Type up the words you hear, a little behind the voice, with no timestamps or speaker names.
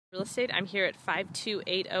Real estate. I'm here at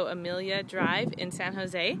 5280 Amelia Drive in San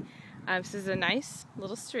Jose. This is a nice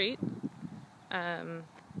little street. You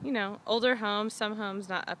know, older homes, some homes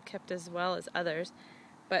not upkept as well as others.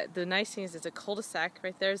 But the nice thing is it's a cul-de-sac.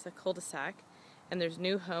 Right there is the cul-de-sac. And there's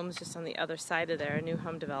new homes just on the other side of there, a new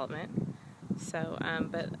home development. So,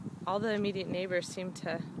 but all the immediate neighbors seem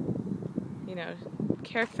to, you know,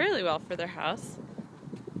 care fairly well for their house.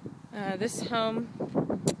 This home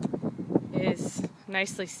is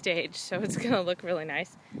nicely staged, so it's going to look really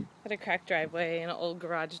nice. Got a cracked driveway and an old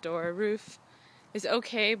garage door. Roof is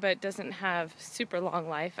okay, but doesn't have super long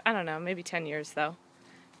life. I don't know, maybe 10 years though.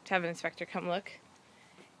 To have an inspector come look.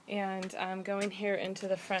 And going here into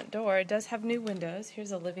the front door, it does have new windows.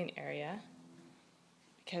 Here's a living area.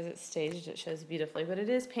 Because it's staged, it shows beautifully, but it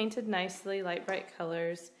is painted nicely, light bright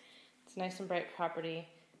colors. It's a nice and bright property.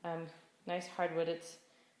 Nice hardwood. It's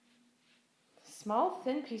small,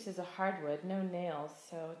 thin pieces of hardwood, no nails,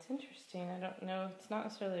 so it's interesting. I don't know, it's not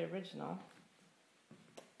necessarily original.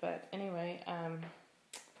 But anyway,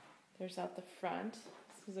 there's out the front.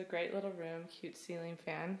 This is a great little room, cute ceiling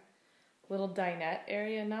fan. Little dinette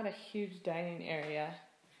area, not a huge dining area.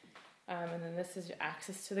 And then this is your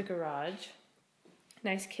access to the garage.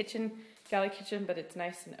 Nice kitchen, galley kitchen, but it's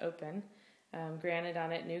nice and open. Granite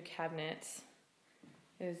on it, new cabinets.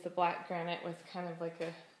 It is the black granite with kind of like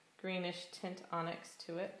a greenish tint onyx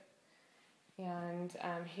to it. And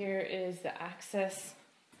here is the access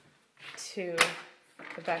to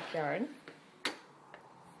the backyard.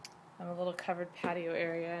 A little covered patio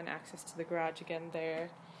area and access to the garage again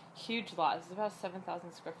there. Huge lot. This is about a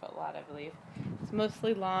 7,000 square foot lot, I believe. It's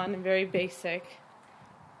mostly lawn and very basic.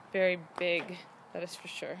 Very big, that is for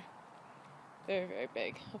sure. Very, very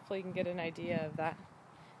big. Hopefully you can get an idea of that.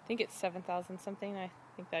 I think it's 7,000 something. I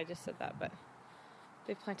think that I just said that, but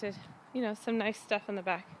they planted, you know, some nice stuff in the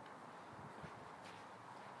back.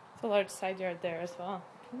 It's a large side yard there as well.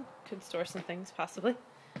 Could store some things, possibly.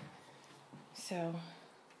 So,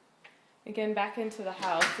 again, back into the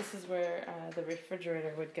house. This is where the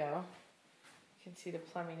refrigerator would go. You can see the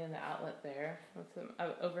plumbing in the outlet there with some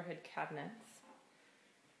overhead cabinets.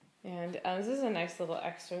 And this is a nice little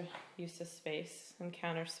extra use of space and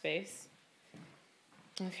counter space.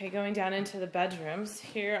 Okay, going down into the bedrooms.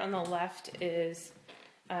 Here on the left is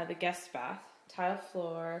the guest bath, tile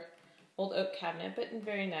floor, old oak cabinet, but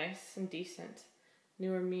very nice and decent.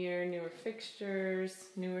 Newer mirror, newer fixtures,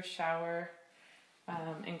 newer shower,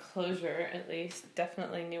 enclosure at least.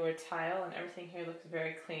 Definitely newer tile, and everything here looks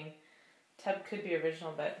very clean. Tub could be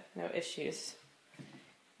original, but no issues.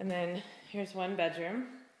 And then here's one bedroom,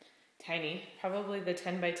 tiny, probably the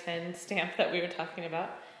 10 by 10 stamp that we were talking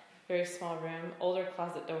about. Very small room, older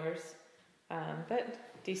closet doors, but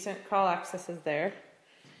decent crawl access is there.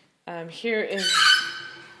 Here is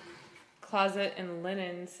closet and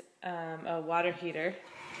linens, a water heater.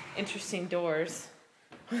 Interesting doors.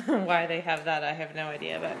 Why they have that, I have no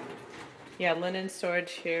idea, but yeah, linen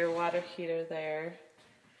storage here, water heater there.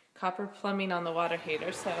 Copper plumbing on the water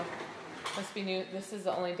heater, so must be new. This is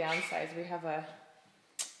the only downside. We have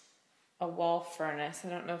a wall furnace. I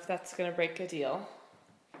don't know if that's going to break a deal.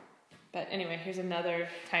 But anyway, here's another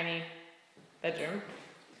tiny bedroom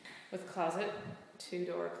with closet.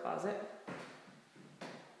 Two-door closet,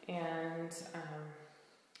 and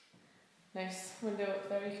nice window up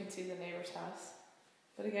there. You can see the neighbor's house.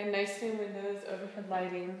 But again, nice new windows, overhead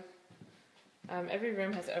lighting. Every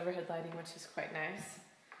room has overhead lighting, which is quite nice.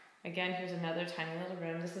 Again, here's another tiny little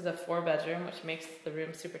room. This is a 4-bedroom, which makes the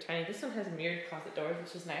room super tiny. This one has mirrored closet doors,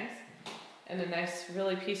 which is nice, and a nice,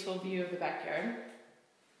 really peaceful view of the backyard.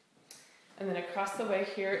 And then across the way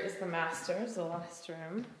here is the master's, the last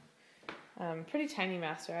room. Pretty tiny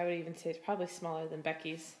master. I would even say it's probably smaller than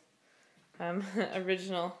Becky's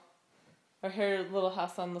original, or her little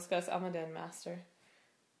house on Los Gatos Almaden master.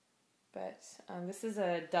 But this is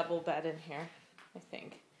a double bed in here, I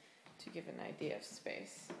think, to give an idea of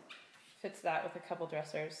space. Fits that with a couple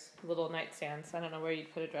dressers, little nightstands. I don't know where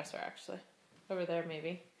you'd put a dresser actually. Over there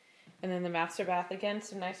maybe. And then the master bath, again,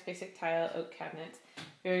 some nice basic tile oak cabinets.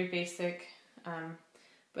 Very basic,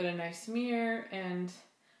 but a nice mirror and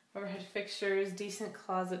overhead fixtures, decent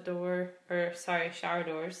closet door, or sorry, shower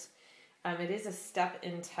doors. It is a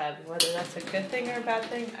step-in tub. Whether that's a good thing or a bad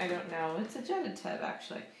thing, I don't know. It's a jetted tub,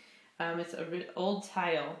 actually. It's an old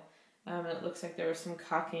tile, and it looks like there were some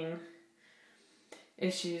caulking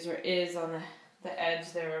issues, or is on the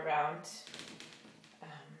edge there around.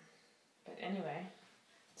 But anyway,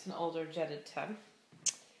 it's an older jetted tub.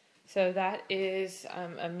 So that is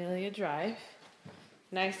Amelia Drive.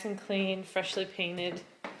 Nice and clean, freshly painted.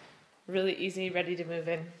 Really easy, ready to move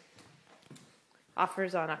in.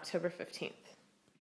 Offers on October 15th.